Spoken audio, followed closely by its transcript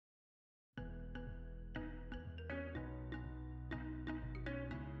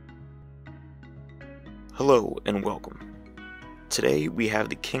Hello and welcome. Today we have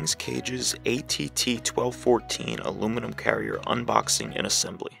the King's Cage's ATT1214 aluminum carrier unboxing and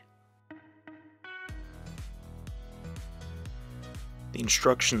assembly. The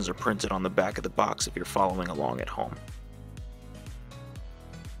instructions are printed on the back of the box if you're following along at home.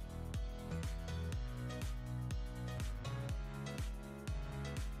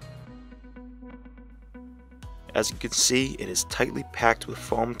 As you can see, it is tightly packed with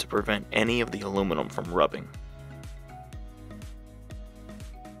foam to prevent any of the aluminum from rubbing.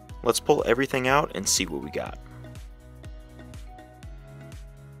 Let's pull everything out and see what we got.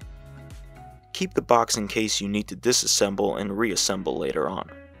 Keep the box in case you need to disassemble and reassemble later on.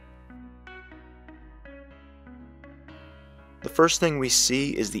 The first thing we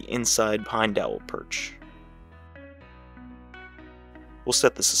see is the inside pine dowel perch. We'll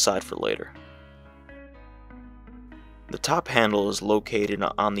set this aside for later. The top handle is located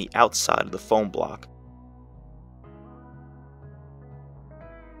on the outside of the foam block.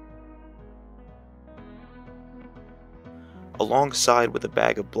 Alongside with a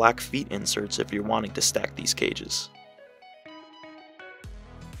bag of black feet inserts if you're wanting to stack these cages.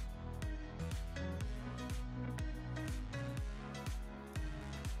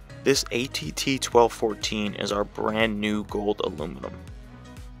 This ATT1214 is our brand new gold aluminum.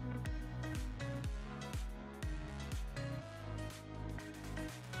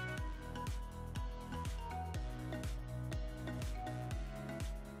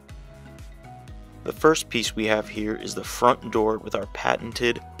 The first piece we have here is the front door with our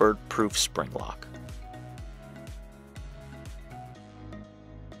patented bird-proof spring lock.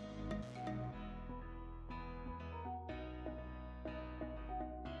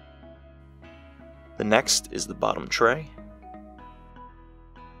 The next is the bottom tray.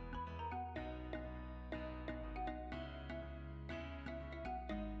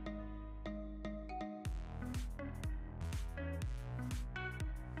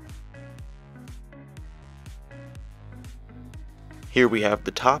 Here we have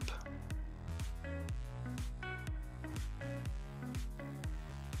the top,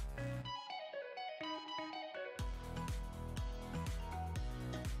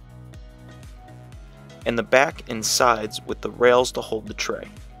 and the back and sides with the rails to hold the tray.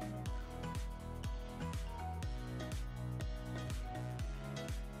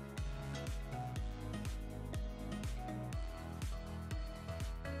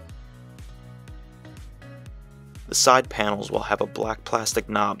 The side panels will have a black plastic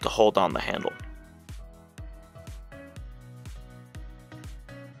knob to hold on the handle.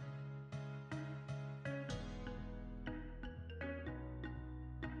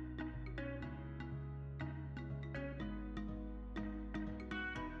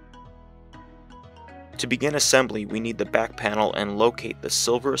 To begin assembly, we need the back panel and locate the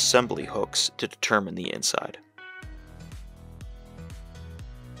silver assembly hooks to determine the inside.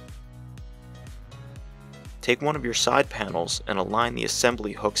 Take one of your side panels and align the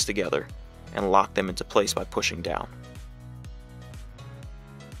assembly hooks together and lock them into place by pushing down.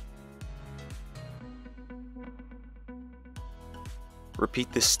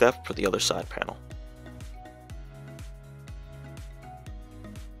 Repeat this step for the other side panel.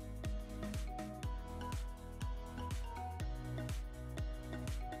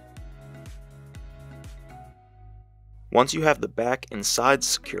 Once you have the back and sides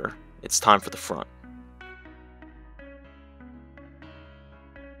secure, it's time for the front.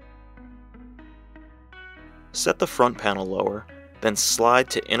 Set the front panel lower, then slide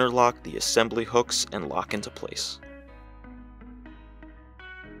to interlock the assembly hooks and lock into place.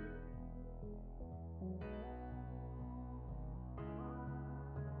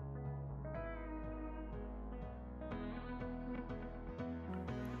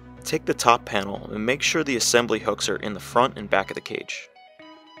 Take the top panel and make sure the assembly hooks are in the front and back of the cage.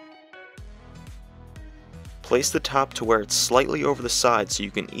 Place the top to where it's slightly over the side so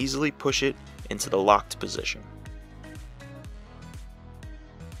you can easily push it into the locked position.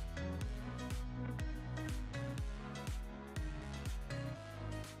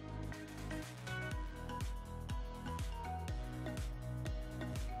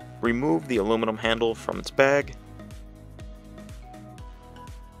 Remove the aluminum handle from its bag,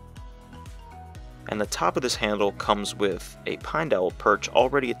 and the top of this handle comes with a pine dowel perch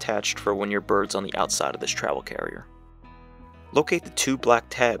already attached for when your bird's on the outside of this travel carrier. Locate the two black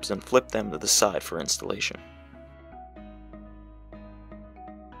tabs and flip them to the side for installation.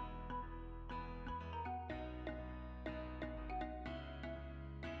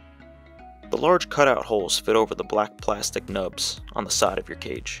 The large cutout holes fit over the black plastic nubs on the side of your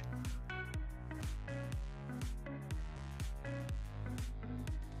cage.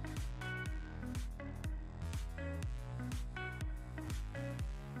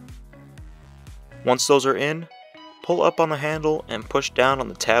 Once those are in, pull up on the handle and push down on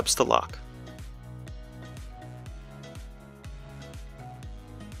the tabs to lock.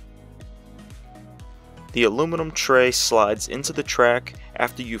 The aluminum tray slides into the track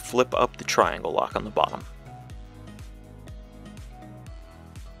after you flip up the triangle lock on the bottom.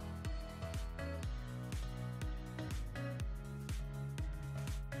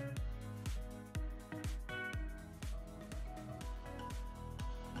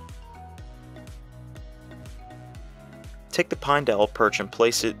 Take the pine dowel perch and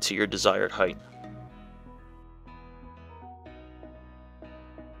place it to your desired height.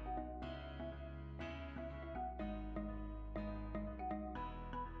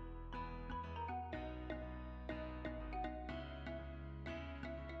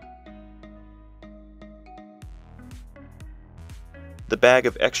 The bag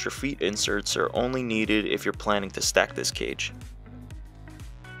of extra feet inserts are only needed if you're planning to stack this cage.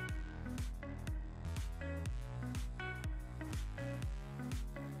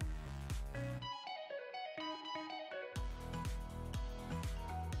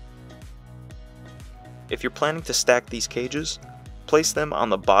 If you're planning to stack these cages, place them on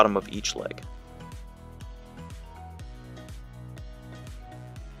the bottom of each leg.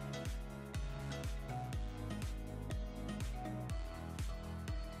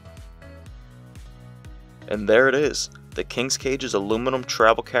 And there it is, the King's Cage's aluminum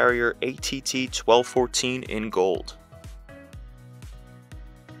travel carrier ATT1214 in gold.